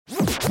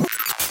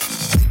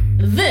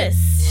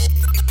This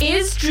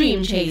is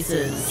Dream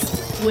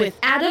Chasers with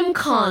Adam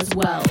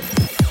Carswell.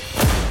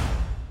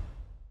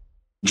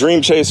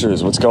 Dream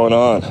Chasers, what's going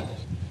on?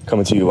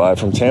 Coming to you live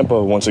from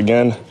Tampa once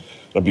again.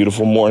 A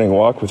beautiful morning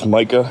walk with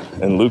Micah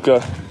and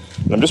Luca.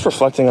 And I'm just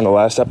reflecting on the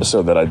last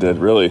episode that I did,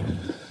 really.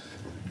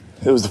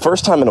 It was the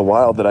first time in a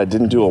while that I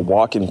didn't do a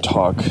walk and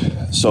talk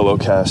solo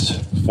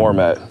cast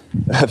format.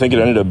 I think it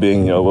ended up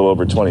being a little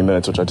over 20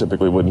 minutes, which I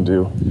typically wouldn't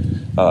do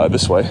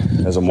this way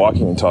as I'm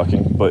walking and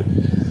talking. But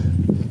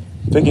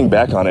thinking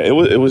back on it, it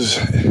was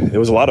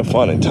a lot of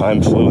fun and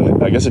time flew.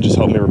 And I guess it just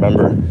helped me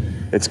remember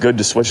it's good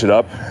to switch it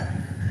up.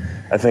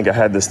 I think I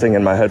had this thing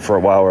in my head for a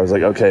while where I was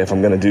like, okay, if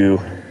I'm going to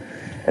do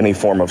any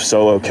form of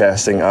solo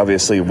casting,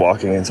 obviously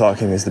walking and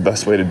talking is the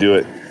best way to do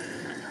it.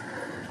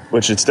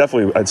 Which it's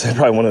definitely, I'd say,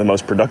 probably one of the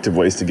most productive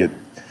ways to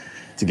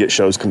get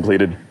shows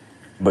completed.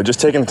 But just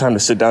taking the time to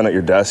sit down at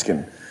your desk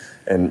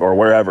and or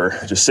wherever,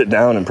 just sit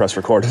down and press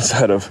record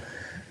instead of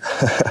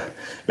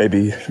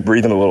maybe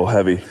breathing a little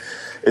heavy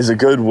is a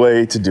good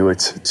way to do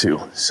it too.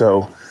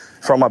 So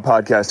for all my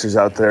podcasters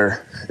out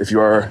there, if you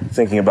are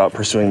thinking about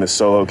pursuing the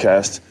solo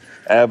cast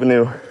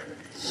avenue,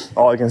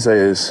 all I can say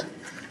is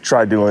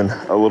try doing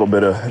a little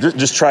bit of,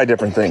 just try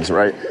different things,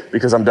 right?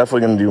 Because I'm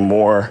definitely going to do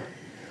more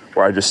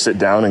where I just sit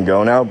down and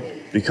go now,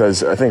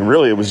 because I think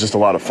really it was just a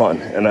lot of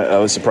fun. And I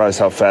was surprised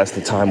how fast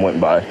the time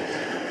went by.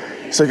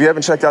 So if you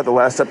haven't checked out the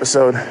last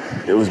episode,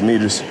 it was me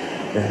just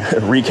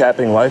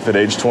recapping life at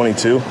age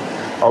 22.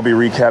 I'll be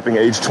recapping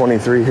age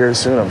 23 here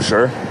soon, I'm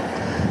sure.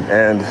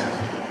 And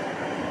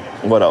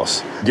what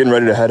else? Getting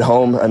ready to head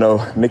home. I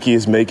know Nikki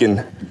is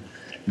making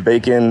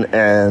bacon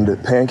and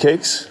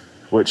pancakes,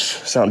 which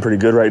sound pretty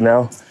good right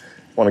now.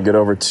 Want to get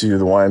over to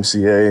the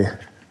YMCA,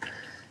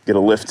 get a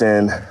lift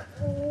in.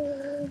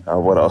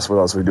 What else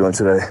are we doing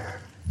today?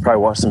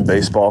 Probably watch some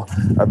baseball.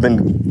 I've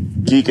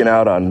been geeking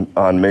out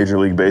on Major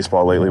League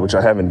Baseball lately, which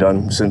I haven't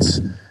done since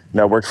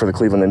I worked for the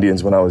Cleveland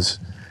Indians when I was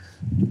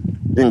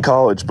in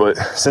college. But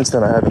since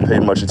then, I haven't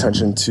paid much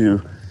attention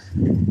to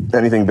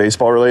anything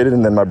baseball related.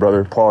 And then my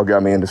brother Paul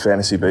got me into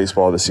fantasy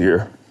baseball this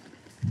year.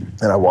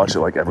 And I watch it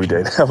like every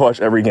day. I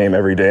watch every game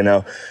every day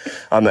now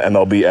on the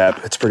MLB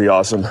app. It's pretty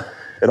awesome.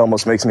 It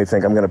almost makes me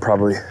think I'm going to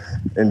probably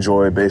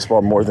enjoy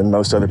baseball more than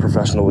most other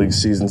professional league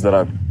seasons that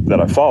I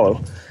follow,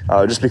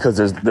 just because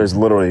there's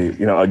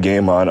literally a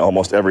game on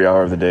almost every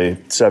hour of the day,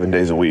 7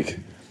 days a week,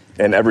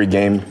 and every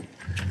game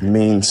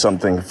means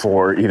something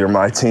for either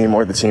my team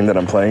or the team that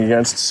I'm playing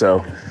against.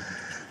 So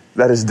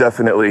that is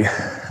definitely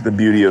the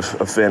beauty of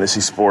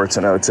fantasy sports,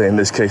 and I would say in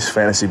this case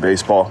fantasy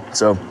baseball.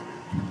 So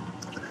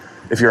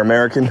if you're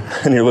American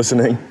and you're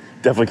listening,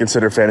 definitely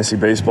consider fantasy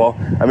baseball.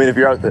 I mean, if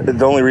you're out,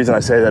 the only reason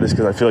I say that is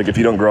because I feel like if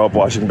you don't grow up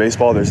watching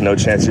baseball, there's no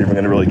chance you're even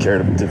going to really care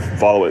to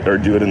follow it or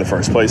do it in the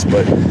first place.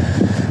 But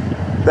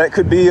that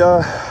could be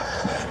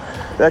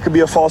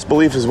a false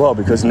belief as well,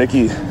 because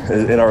Nikki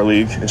is in our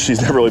league and she's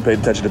never really paid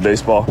attention to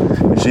baseball.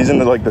 And she's in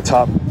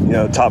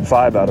the top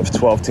 5 out of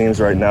 12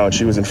 teams right now, and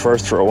she was in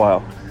first for a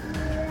while.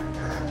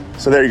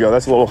 So there you go.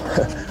 That's a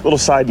little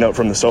side note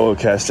from the solo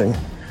casting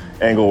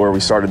angle where we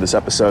started this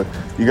episode.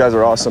 You guys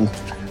are awesome.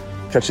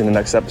 Catch you in the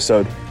next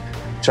episode.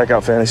 Check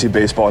out fantasy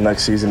baseball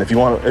next season. If you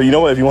want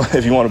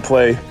to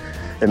play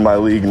in my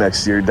league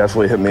next year,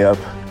 definitely hit me up.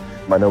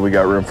 I know we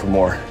got room for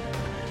more.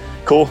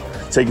 Cool.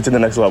 Take it to the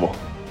next level.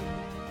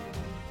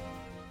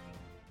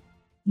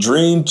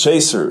 Dream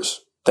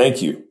Chasers,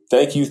 thank you.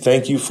 Thank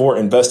you for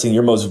investing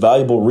your most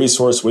valuable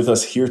resource with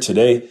us here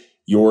today,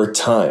 your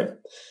time.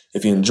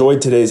 If you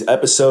enjoyed today's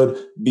episode,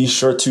 be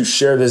sure to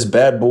share this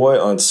bad boy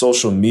on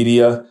social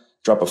media.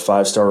 Drop a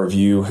 5-star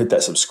review, hit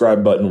that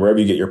subscribe button wherever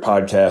you get your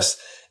podcasts.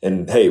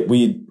 And hey,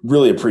 we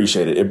really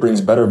appreciate it. It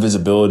brings better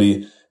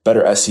visibility,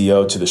 better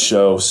SEO to the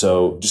show.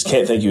 So just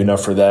can't thank you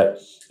enough for that.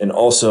 And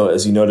also,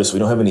 as you notice, we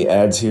don't have any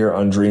ads here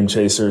on Dream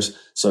Chasers.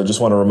 So just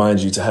want to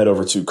remind you to head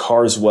over to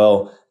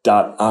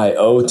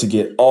carswell.io to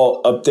get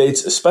all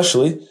updates,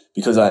 especially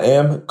because I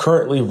am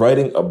currently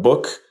writing a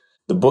book.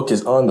 The book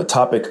is on the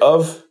topic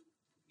of,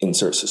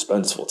 insert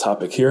suspenseful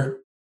topic here,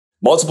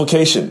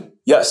 multiplication.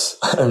 Yes,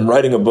 I'm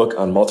writing a book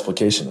on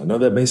multiplication. I know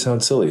that may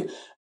sound silly,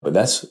 but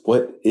that's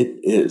what it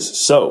is.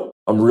 So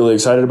I'm really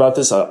excited about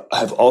this.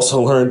 I've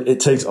also learned it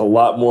takes a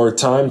lot more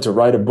time to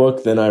write a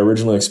book than I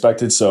originally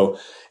expected. So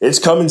it's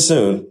coming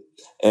soon.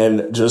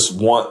 And just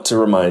want to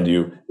remind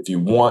you, if you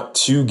want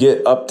to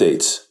get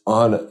updates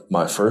on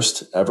my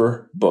first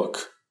ever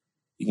book,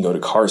 you can go to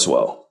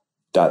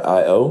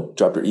carswell.io,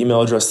 drop your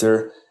email address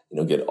there, and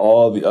you'll get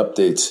all the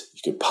updates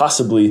you could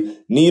possibly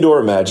need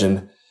or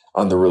imagine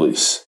on the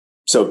release.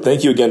 So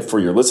thank you again for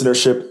your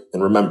listenership.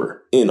 And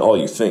remember, in all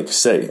you think,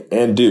 say,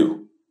 and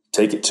do,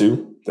 take it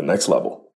to the next level.